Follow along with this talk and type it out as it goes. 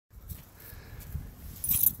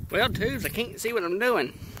Well, tubes, I can't see what I'm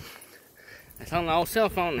doing. It's on the old cell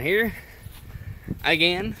phone here.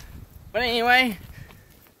 Again. But anyway.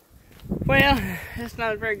 Well, it's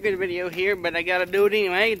not a very good video here, but I gotta do it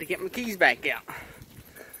anyway to get my keys back out.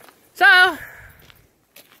 So,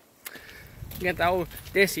 got the old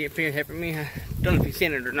Desi up here helping me. I don't know if he's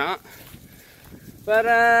seen it or not. But,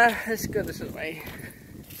 let's go this way.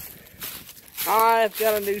 I've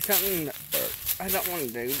got to do something that I don't want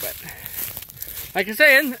to do, but like I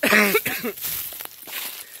said,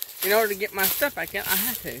 in order to get my stuff back out, I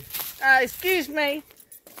have to. Excuse me.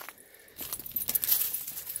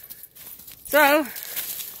 So,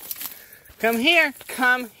 come here.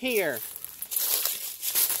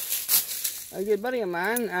 A good buddy of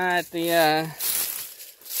mine at the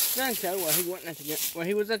gun show. Well, he wasn't at the gun. Well,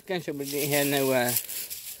 he was at the gun show, but he had no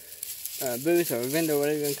booth or vendor,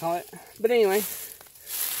 whatever you want to call it. But anyway,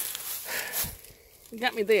 he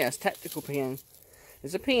got me this tactical pen.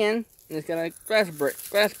 It's a pen, and it's got a glass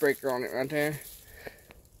breaker on it right there.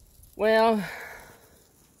 Well,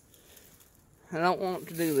 I don't want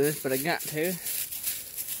to do this, but I got to.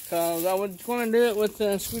 So I was going to do it with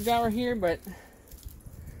a screwdriver here, but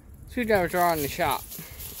screwdrivers are in the shop,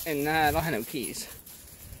 and I don't have no keys.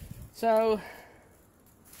 So,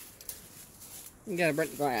 you gotta break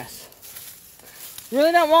the glass.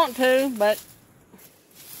 Really don't want to, but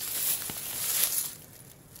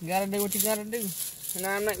you gotta do what you gotta do. And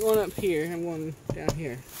I'm not going up here, I'm going down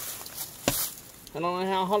here. I don't know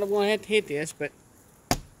how hard I'm going to have to hit this, but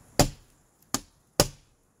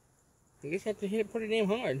I guess I have to hit it pretty damn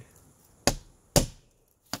hard.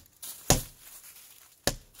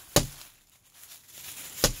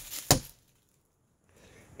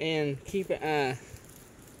 And keep it,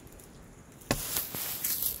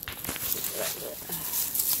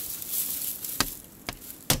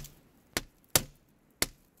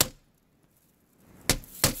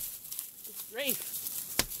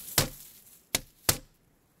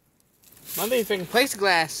 Maybe if I can place the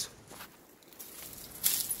glass.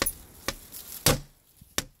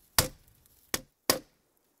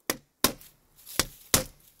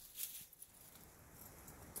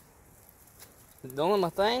 Doing my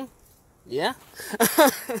thing? Yeah.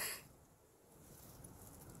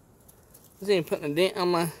 This ain't putting a dent on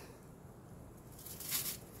my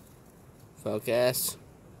focus.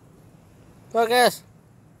 But yeah,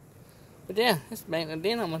 it's making a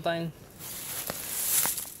dent on my thing.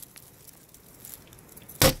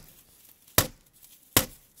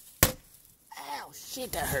 Ow,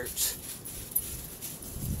 shit, that hurts.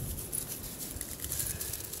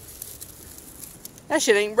 That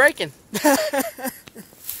shit ain't breaking.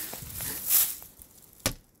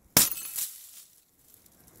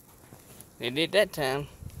 It did that time.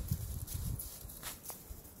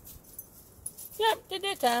 Yep, did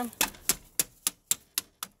that time.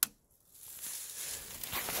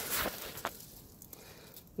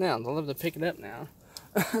 Now, I'll have to pick it up now.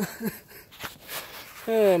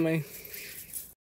 Oh, man.